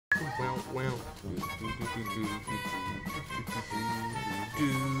Wow.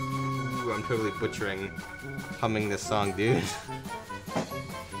 I'm totally butchering humming this song, dude.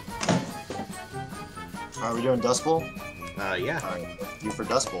 Are we doing Dustbowl? Yeah. Alright, you for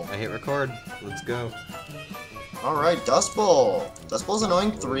Dustbowl. I hit record. Let's go. Alright, Dustbowl. Dustbowl's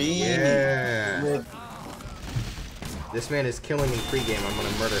annoying 3. Yeah. With... This man is killing me pregame. I'm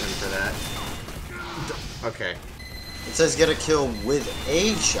gonna murder him for that. Okay. It says get a kill with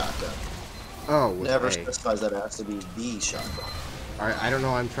a shotgun. Oh, Never specifies that it has to be the shotgun. Alright, I don't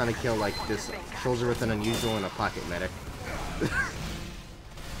know. I'm trying to kill like this soldier with an unusual and a pocket medic.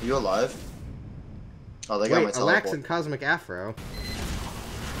 Are you alive? Oh, they got my Wait, teleport. Alex and Cosmic Afro.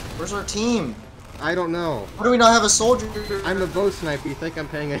 Where's our team? I don't know. Why do we not have a soldier? I'm a bow sniper. You think I'm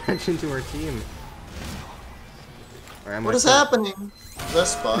paying attention to our team? Right, What is happening?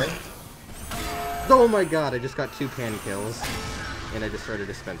 That's fine. Oh my god, I just got 2 pan kills. And I just started a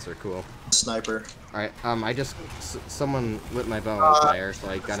dispenser. Cool. Sniper. Alright, I just... someone lit my bow on fire, so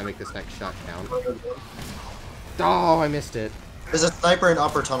I gotta make this next shot count. Oh, I missed it. There's a sniper in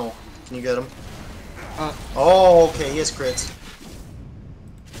upper tunnel. Can you get him? Oh, okay, he has crits.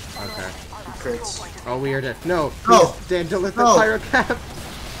 Okay. Crits. Oh, we are dead. No! No! Dan, don't let the No! pyro cap!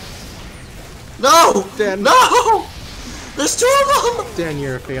 No! Dan. No! There's 2 of them! Dan,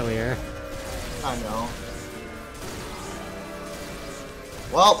 you're a failure. I know.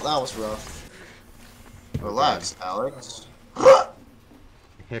 Well, that was rough. Relax, Alex.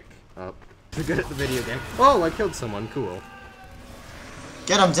 Hick up. You're good at the video game. Oh, I killed someone. Cool.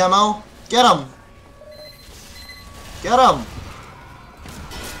 Get him, Demo! Get him! Get him!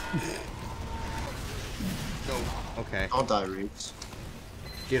 Okay. Don't die, Reese.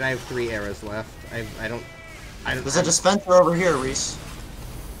 Dude, I have 3 arrows left. I don't... There's a dispenser over here, Reese.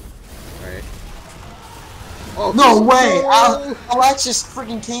 Alright. Oh, No way! No! Alex just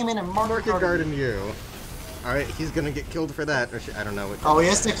freaking came in and Market market garden you. Alright, he's gonna get killed for that. Or I don't know what. Oh, he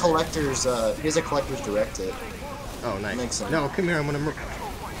has the collector's, he has a collector's direct hit. Oh, nice. Makes sense. No, come here, I'm gonna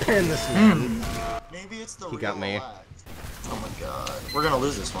pan this man. Maybe it's the He got me. Alex. Oh my god. We're gonna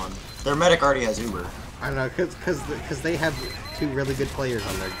lose this one. Their medic already has Uber. I don't know, cause they have 2 really good players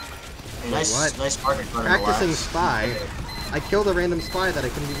on their... Hey, nice, nice market garden, Practicing Alex. spy. I killed a random spy that I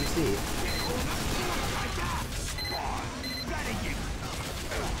couldn't even see.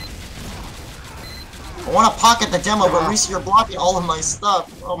 I want to pocket the demo, but Reese, you're blocking all of my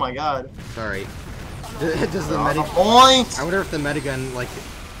stuff. Oh my god. Sorry. Does the On medi... point! I wonder if the medigun, like,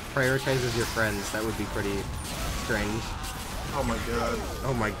 prioritizes your friends. That would be pretty strange. Oh my god.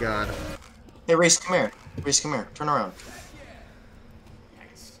 Oh my god. Hey, Reese, come here. Reese, come here. Turn around.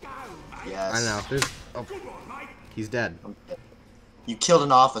 Yes. I don't know. There's... Oh. He's dead. You killed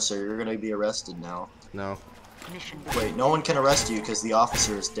an officer. You're gonna be arrested now. No. Wait, no one can arrest you because the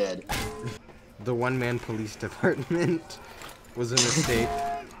officer is dead. The one-man police department was a mistake.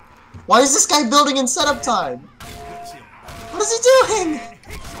 Why is this guy building in setup time? What is he doing?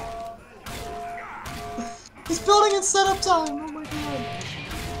 He's building in setup time. Oh my god.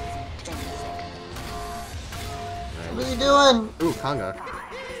 What is he doing? Ooh, Conga.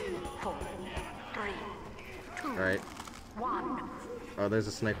 Alright. Oh, there's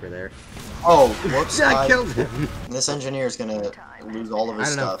a sniper there. Oh, whoops. I killed him! This engineer is gonna lose all of his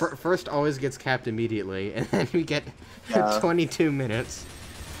I don't know, stuff. first always gets capped immediately, and then we get Yeah. 22 minutes.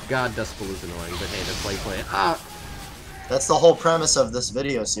 God, Dustbowl is annoying, but hey, that's play it. Ah! That's the whole premise of this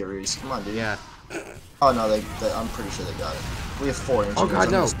video series. Come on, dude. Yeah. Oh no, I'm pretty sure they got it. We have 4 engineers. Oh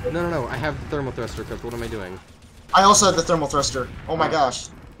god, no! on this. No, I have the thermal thruster equipped. What am I doing? I also have the thermal thruster. Oh my gosh.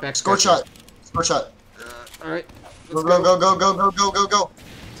 Back Score shot. Score shot. Alright. Go, go, go, go, go, go, go, go, go.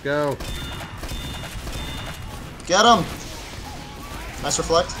 Let's go. Get him. Nice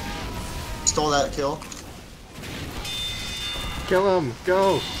reflect. Stole that kill. Kill him!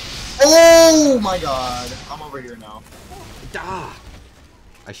 Go! Oh my god. I'm over here now. Ah!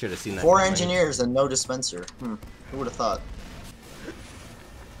 I should have seen that. 4 coming. engineers and no dispenser. Who would have thought?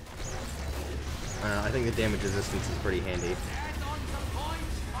 I think the damage resistance is pretty handy.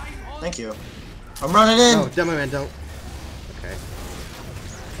 Thank you. I'm running in! Oh, demo man, don't. Okay.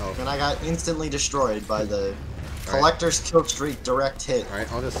 Oh. And I got instantly destroyed by the collector's kill streak direct hit.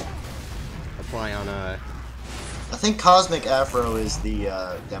 Alright, I'll just apply on I think Cosmic Afro is the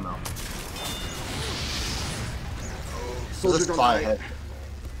demo. Soldier Just don't fly die. ahead.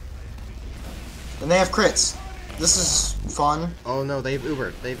 And they have crits. This is fun. Oh no, they've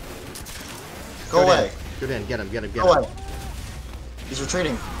Ubered. They've... Go away. Good in, get him, get him, get Go him. away. He's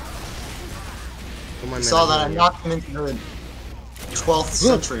retreating. Oh, my I man, saw I'm that. I really- knocked him into the 12th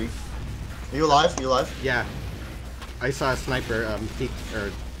century. Are you alive? Are you alive? Yeah. I saw a sniper, peek,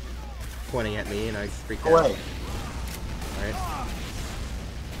 or... pointing at me, and I freaked Go out. away. Alright.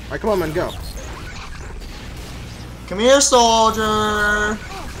 Alright, come on, man, go. Come here, soldier!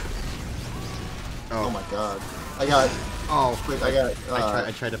 Oh my god. I got... Oh. Wait, I got...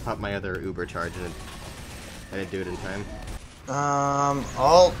 I tried to pop my other Uber charge, and I didn't do it in time.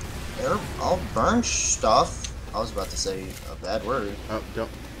 I'll burn stuff. I was about to say a bad word. Oh,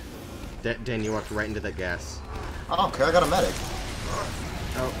 don't. Dan, you walked right into that gas. I don't care, I got a medic.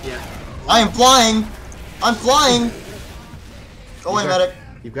 Oh, yeah. I am flying! I'm flying! Go away, medic.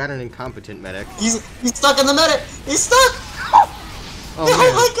 You've got an incompetent medic. He's stuck in the medic! He's stuck! Oh,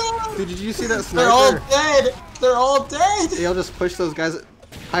 my god! Dude, did you see that sniper? They're all dead! They'll all dead! They'll just push those guys.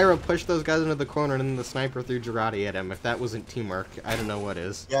 Pyro pushed those guys into the corner, and then the sniper threw Girardi at him. If that wasn't teamwork, I don't know what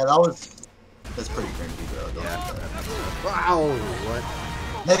is. Yeah, that's pretty cringy, bro. Yeah. Wow, what?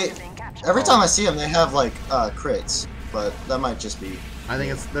 Hey, every time I see them, they have, like, crits. But that might just be... I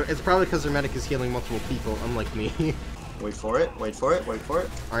think it's probably because their medic is healing multiple people, unlike me. Wait for it, wait for it, wait for it.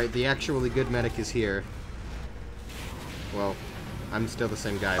 Alright, the actually good medic is here. Well, I'm still the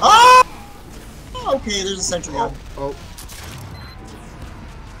same guy. Oh! Okay, there's a sentry gun. Oh.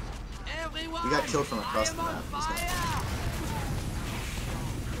 We got killed from across the map.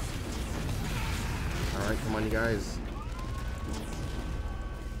 Alright, come on, you guys.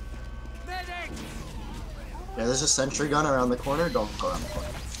 Yeah, there's a sentry gun around the corner. Don't go around the corner.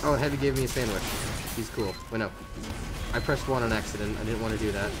 Oh, Heavy gave me a sandwich. He's cool. Wait, no. I pressed 1 on accident. I didn't want to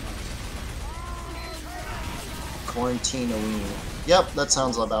do that. Quarantine-a-weenie. Yep, that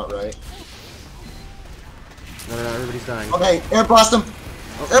sounds about right. No, everybody's dying. Okay, air blast him!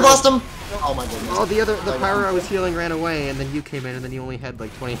 Air blast him! Oh my goodness. Oh, the pyro I was healing ran away, and then you came in, and then you only had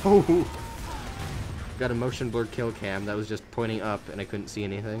like 20. Oh! Got a motion blur kill cam that was just pointing up, and I couldn't see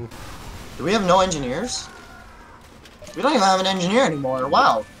anything. Do we have no engineers? We don't even have an engineer anymore.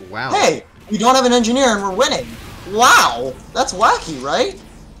 Wow. Wow. Hey, we don't have an engineer and we're winning. Wow. That's wacky, right?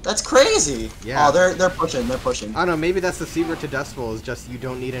 That's crazy. Yeah. Oh, they're pushing. They're pushing. I don't know. Maybe that's the secret to Dustbowl is just you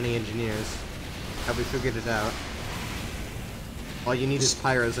don't need any engineers. Have we figured it out? All you need is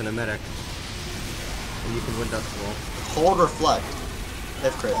pyros and a medic, and you can win Dustbowl. Hold reflect. They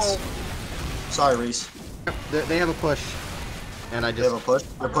have crits. Oh. Sorry, Reese. They have a push, and I just. They have a push.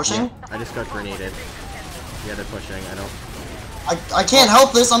 They're pushing. Yeah, I just got grenaded. Yeah, they're pushing. I don't. I can't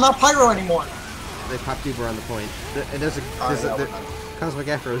help this. I'm not pyro anymore. They popped Uber on the point. And there's a Cosmic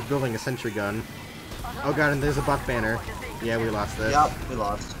Afro is building a sentry gun. Oh god, and there's a buff banner. Yeah, we lost this. Yep, we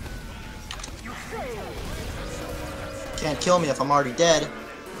lost. Can't kill me if I'm already dead.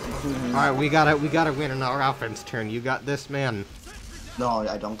 Alright, we gotta win in our offense turn. You got this, man. No,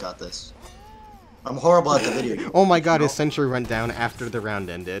 I don't got this. I'm horrible at the video game. Oh my god, his sentry went down after the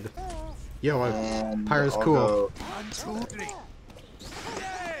round ended. Yo, Pyro's cool.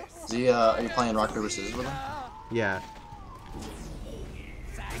 Is he, are you playing rock, paper, scissors with him? Yeah.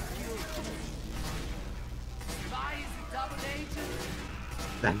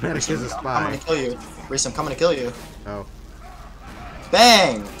 That medic is a spy. I'm gonna kill you. Reese, I'm coming to kill you. Oh.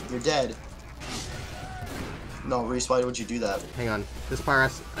 Bang! You're dead. No, Reese, why would you do that? Hang on. This pyro, I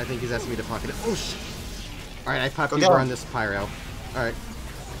think he's asking me to pocket it. Oh, sh! Alright, I popped Go Uber on this pyro. Alright.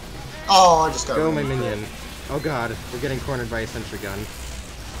 Oh, I just got Go, my minion. Oh god, we're getting cornered by a sentry gun.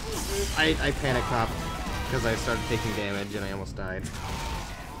 I panic popped because I started taking damage and I almost died.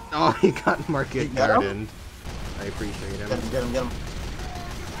 Oh, he got market gardened. I appreciate him. Get him, get him, get him.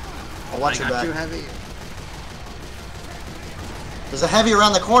 I'll watch your back. I got you, Heavy. There's a heavy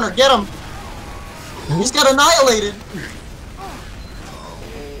around the corner. Get him! He's got annihilated!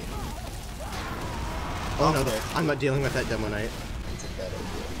 Oh no, I'm not dealing with that demo knight.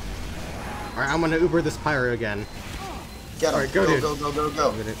 Alright, I'm gonna Uber this pyro again. Get him. Alright, go, dude. Go, go, go,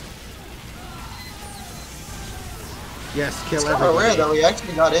 go, go. Yes, kill it's everybody. rare that we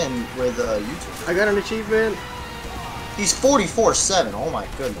actually got in with YouTube. I got an achievement. He's 44-7. Oh my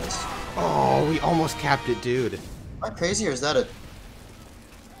goodness. Oh, we almost capped it, dude. Am I crazy or is that a...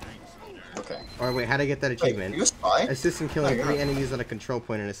 Okay. Alright, wait, how'd I get that achievement? Wait, are you a spy? Assist in killing 3 enemies at a control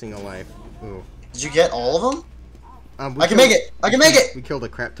point in a single life. Ooh. Did you get all of them? I can make it! I can make it! We killed a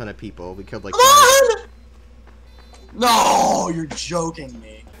crap ton of people. We killed like... Come on! No, you're joking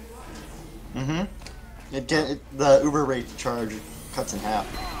me. Mm-hmm. The Uber rate charge cuts in half.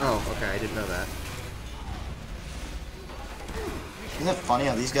 Oh, okay, I didn't know that. Isn't it funny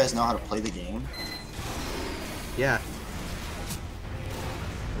how these guys know how to play the game? Yeah.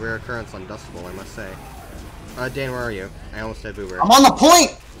 Rare occurrence on Dustbowl, I must say. Dan, where are you? I almost had Uber. I'm on the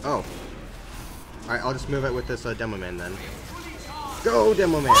point! Oh. Alright, I'll just move it with this Demo Man then. Go,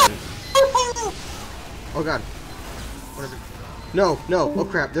 Demo Man! Oh god. Whatever. No, no. Oh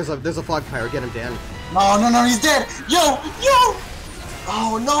crap, there's a fog pyre. Get him, Dan. No, no, no, he's dead! Yo! Yo!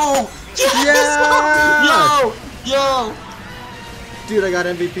 Oh no! Yes! Yeah! Yo! Yo! Dude, I got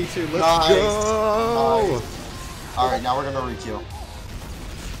MVP too. Let's Nice. go! Nice. Alright, now we're gonna re-queue.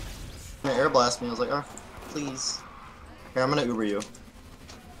 Gonna air blast me. I was like, oh, please. Here, I'm gonna Uber you.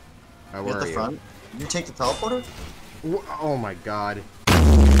 Where At are the you? front. You take the teleporter? Oh my god.